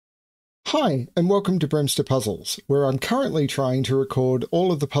Hi, and welcome to BremSter Puzzles, where I'm currently trying to record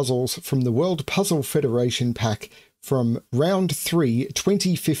all of the puzzles from the World Puzzle Federation pack from round 3,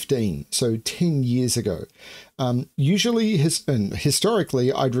 2015, so 10 years ago.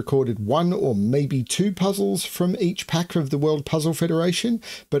 Historically, I'd recorded one or maybe two puzzles from each pack of the World Puzzle Federation,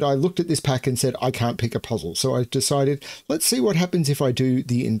 but I looked at this pack and said, I can't pick a puzzle. So I decided, let's see what happens if I do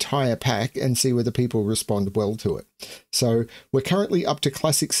the entire pack and see whether people respond well to it. So we're currently up to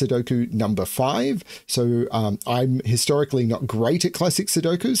Classic Sudoku number 5. So I'm historically not great at Classic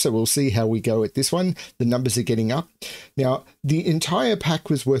Sudoku, so we'll see how we go at this one. The numbers are getting up. Now, the entire pack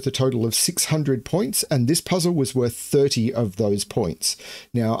was worth a total of 600 points, and this puzzle was worth 30 of those points.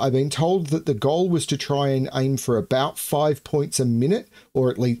 Now, I've been told that the goal was to try and aim for about 5 points a minute,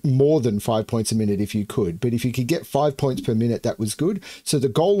 or at least more than 5 points a minute if you could. But if you could get 5 points per minute, that was good. So the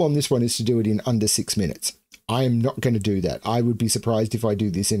goal on this one is to do it in under 6 minutes. I am not going to do that. I would be surprised if I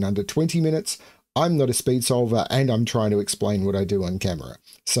do this in under 20 minutes. I'm not a speed solver, and I'm trying to explain what I do on camera.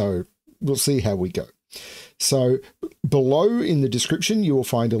 So we'll see how we go. So below in the description, you will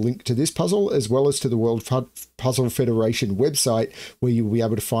find a link to this puzzle as well as to the World Puzzle Federation website, where you'll be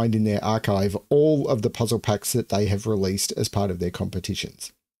able to find in their archive all of the puzzle packs that they have released as part of their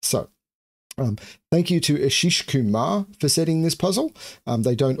competitions. So thank you to Ashish Kumar for setting this puzzle.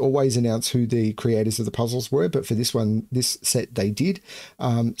 They don't always announce who the creators of the puzzles were, but for this one, this set they did.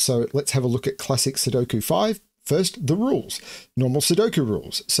 So let's have a look at Classic Sudoku 5. First, the rules. Normal Sudoku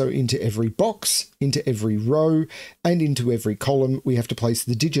rules. So into every box, into every row, and into every column, we have to place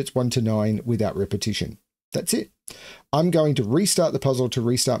the digits 1 to 9 without repetition. That's it. I'm going to restart the puzzle to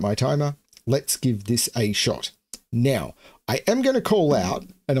restart my timer. Let's give this a shot. Now, I am going to call out,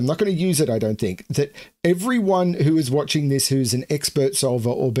 and I'm not going to use it, I don't think, that everyone who is watching this who's an expert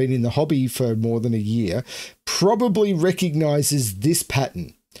solver or been in the hobby for more than a year probably recognizes this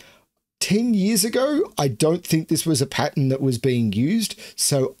pattern. 10 years ago, I don't think this was a pattern that was being used,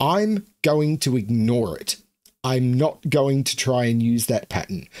 so I'm going to ignore it. I'm not going to try and use that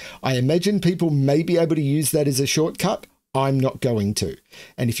pattern. I imagine people may be able to use that as a shortcut. I'm not going to.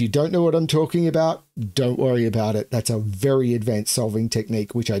 And if you don't know what I'm talking about, don't worry about it. That's a very advanced solving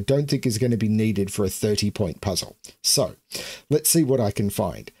technique, which I don't think is going to be needed for a 30-point puzzle. So let's see what I can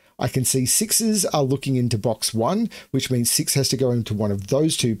find. I can see 6s are looking into box 1, which means 6 has to go into one of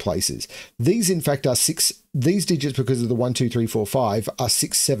those two places. These, in fact, are 6. These digits, because of the 1, 2, 3, 4, 5, are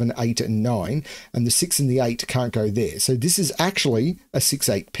 6, 7, 8, and 9, and the 6 and the 8 can't go there. So this is actually a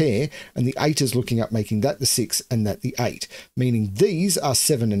 6-8 pair, and the 8 is looking up, making that the 6 and that the 8, meaning these are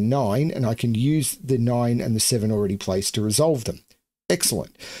 7 and 9, and I can use the 9 and the 7 already placed to resolve them.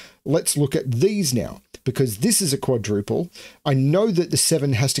 Excellent. Let's look at these now. Because this is a quadruple, I know that the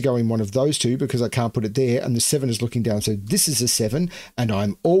 7 has to go in one of those two because I can't put it there, and the 7 is looking down. So this is a 7, and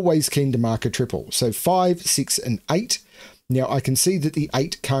I'm always keen to mark a triple. So 5, 6, and 8. Now I can see that the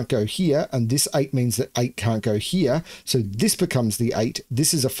 8 can't go here, and this 8 means that 8 can't go here. So this becomes the 8.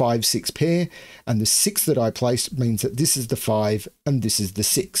 This is a 5, 6 pair, and the 6 that I placed means that this is the 5 and this is the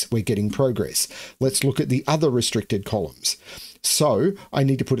 6. We're getting progress. Let's look at the other restricted columns. So I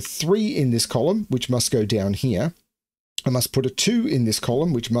need to put a 3 in this column, which must go down here. I must put a 2 in this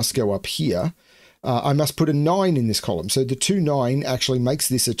column, which must go up here. I must put a 9 in this column. So the 2, 9 actually makes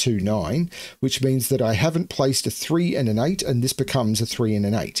this a 2, 9, which means that I haven't placed a 3 and an 8, and this becomes a 3 and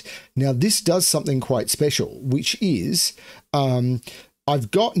an 8. Now this does something quite special, which is I've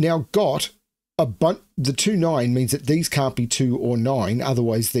now got the 2, 9 means that these can't be 2 or 9,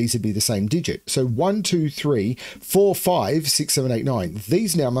 otherwise these would be the same digit. So 1, 2, 3, 4, 5, 6, 7, 8, 9.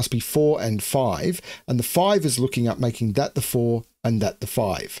 These now must be 4 and 5, and the 5 is looking up, making that the 4 and that the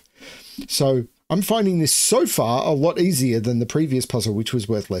 5. So I'm finding this so far a lot easier than the previous puzzle, which was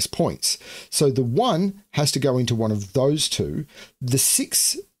worth less points. So the 1 has to go into one of those two. The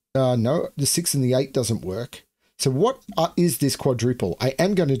 6, no, the 6 and the 8 doesn't work. So what is this quadruple? I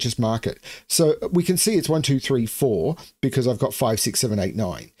am going to just mark it. So we can see it's 1, 2, 3, 4 because I've got 5, 6, 7, 8,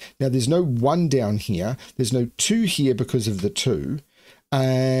 9. Now there's no 1 down here. There's no 2 here because of the 2.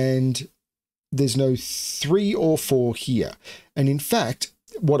 And there's no 3 or 4 here. And in fact,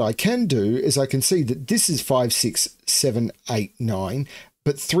 what I can do is I can see that this is 5, 6, 7, 8, 9.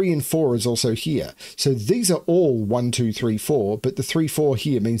 But 3 and 4 is also here. So these are all 1, 2, 3, 4, but the 3, 4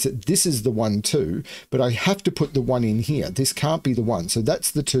 here means that this is the 1, 2, but I have to put the 1 in here. This can't be the 1. So that's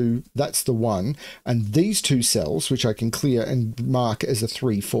the 2, that's the 1, and these two cells, which I can clear and mark as a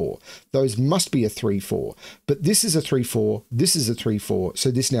 3, 4, those must be a 3, 4. But this is a 3, 4, this is a 3, 4, so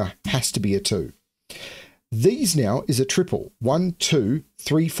this now has to be a 2. These now is a triple. 1, 2,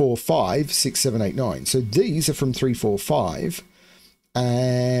 3, 4, 5, 6, 7, 8, 9. So these are from 3, 4, 5.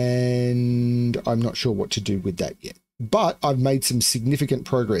 And I'm not sure what to do with that yet. But I've made some significant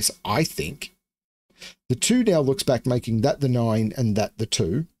progress, I think. The 2 now looks back, making that the 9 and that the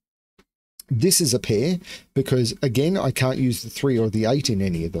 2. This is a pair because, again, I can't use the 3 or the 8 in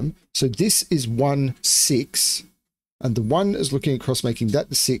any of them. So this is 1, 6, and the 1 is looking across, making that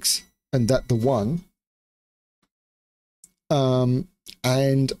the 6 and that the 1.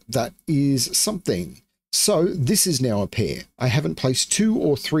 And that is something. So this is now a pair. I haven't placed 2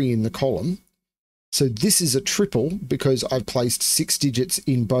 or 3 in the column. So this is a triple because I've placed 6 digits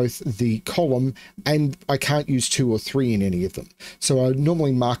in both the column and I can't use 2 or 3 in any of them. So I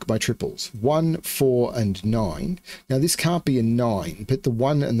normally mark my triples, 1, 4, and 9. Now this can't be a 9, but the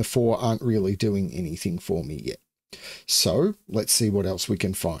 1 and the 4 aren't really doing anything for me yet. So let's see what else we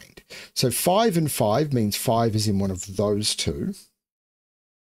can find. So 5 and 5 means 5 is in one of those two.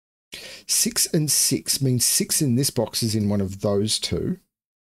 6 and 6 means 6 in this box is in one of those two.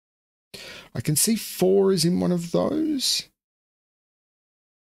 I can see 4 is in one of those.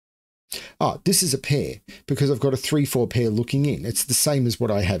 This is a pair because I've got a 3-4 pair looking in. It's the same as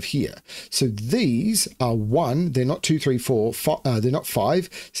what I have here. So these are 1. They're not 2, 3, 4. They're not 5.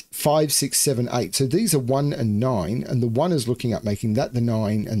 5, 6, 7, 8. So these are 1 and 9. And the 1 is looking up, making that the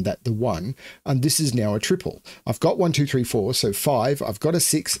 9 and that the 1. And this is now a triple. I've got 1, 2, 3, 4. So 5. I've got a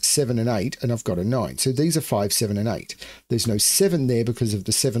 6, 7, and 8. And I've got a 9. So these are 5, 7, and 8. There's no 7 there because of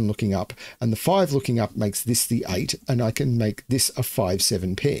the 7 looking up. And the 5 looking up makes this the 8. And I can make this a 5,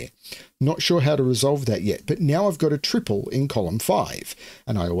 7 pair. Not sure how to resolve that yet, but now I've got a triple in column 5,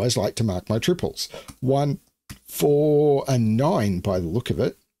 and I always like to mark my triples. 1, 4, and 9 by the look of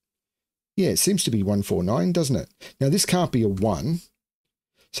it. Yeah, it seems to be 1, 4, 9, doesn't it? Now this can't be a 1.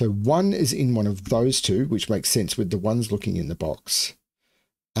 So 1 is in one of those two, which makes sense with the ones looking in the box.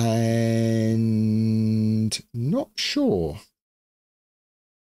 And not sure.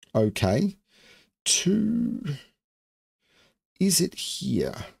 Okay. 2. Is it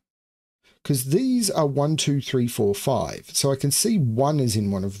here? Because these are 1, 2, 3, 4, 5. So I can see 1 is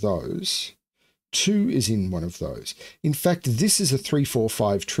in one of those. 2 is in one of those. In fact, this is a 3, 4,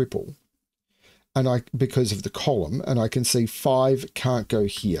 5 triple. And because of the column, and I can see 5 can't go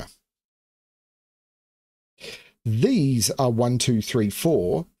here. These are 1, 2, 3,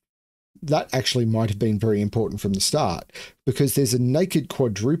 4. That actually might have been very important from the start because there's a naked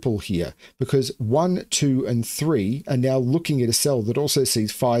quadruple here because 1, 2, and 3 are now looking at a cell that also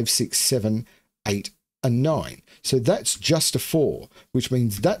sees 5, 6, 7, 8, and 9. So that's just a 4, which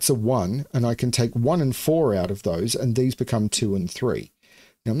means that's a 1, and I can take 1 and 4 out of those, and these become 2 and 3.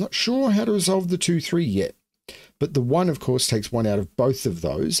 Now, I'm not sure how to resolve the 2, 3 yet, but the 1, of course, takes 1 out of both of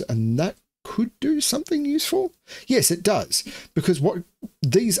those, and that could do something useful. Yes, it does, because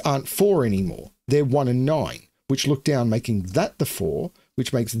these aren't 4 anymore. They're 1 and 9, which look down, making that the 4,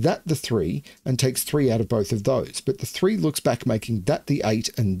 which makes that the 3, and takes 3 out of both of those. But the 3 looks back, making that the 8,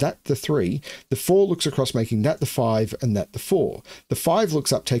 and that the 3. The 4 looks across, making that the 5, and that the 4. The 5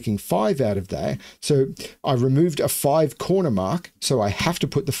 looks up, taking 5 out of there. So I removed a 5 corner mark, so I have to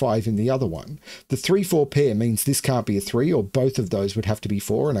put the 5 in the other one. The 3, 4 pair means this can't be a 3, or both of those would have to be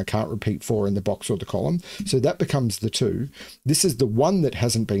 4, and I can't repeat 4 in the box or the column. So that becomes the 2. This is the 1 that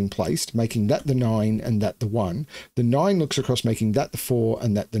hasn't been placed, making that the 9, and that the 1. The 9 looks across, making that the 4,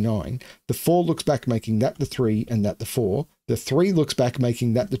 and that the 9. The 4 looks back, making that the 3, and that the 4. The 3 looks back,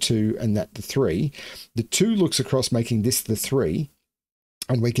 making that the 2, and that the 3. The 2 looks across, making this the 3.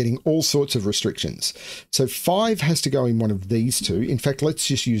 And we're getting all sorts of restrictions. So 5 has to go in one of these two. In fact, let's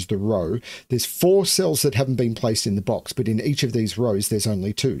just use the row. There's 4 cells that haven't been placed in the box, but in each of these rows, there's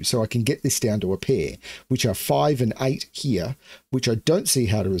only 2. So I can get this down to a pair, which are 5 and 8 here, which I don't see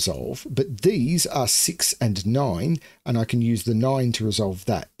how to resolve, but these are 6 and 9, and I can use the 9 to resolve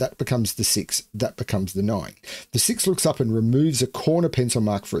that. That becomes the 6, that becomes the 9. The 6 looks up and removes a corner pencil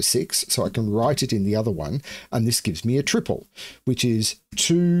mark for a 6, so I can write it in the other one, and this gives me a triple, which is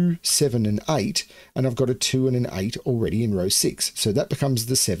 2, 7, and 8, and I've got a 2 and an 8 already in row 6. So that becomes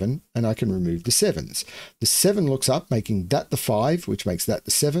the 7, and I can remove the 7s. The 7 looks up, making that the 5, which makes that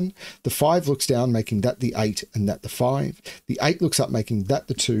the 7. The 5 looks down, making that the 8, and that the 5. The 8 looks up, making that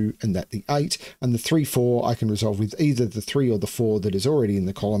the 2, and that the 8. And the 3, 4, I can resolve with either the 3 or the 4 that is already in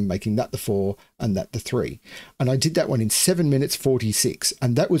the column, making that the 4, and that the 3. And I did that one in 7 minutes 46,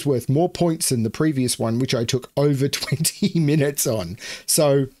 and that was worth more points than the previous one, which I took over 20 minutes on.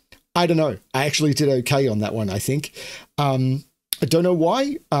 So I don't know. I actually did okay on that one, I think. I don't know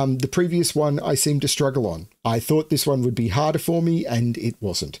why. The previous one I seemed to struggle on. I thought this one would be harder for me, and it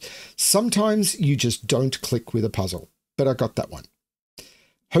wasn't. Sometimes you just don't click with a puzzle, but I got that one.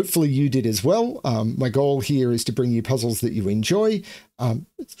 Hopefully you did as well. My goal here is to bring you puzzles that you enjoy. The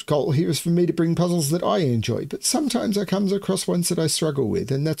goal here is for me to bring puzzles that I enjoy, but sometimes I come across ones that I struggle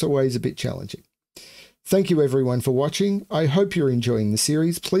with, and that's always a bit challenging. Thank you everyone for watching. I hope you're enjoying the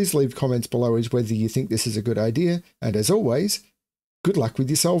series. Please leave comments below as whether you think this is a good idea, and as always, good luck with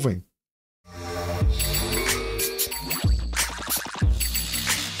your solving.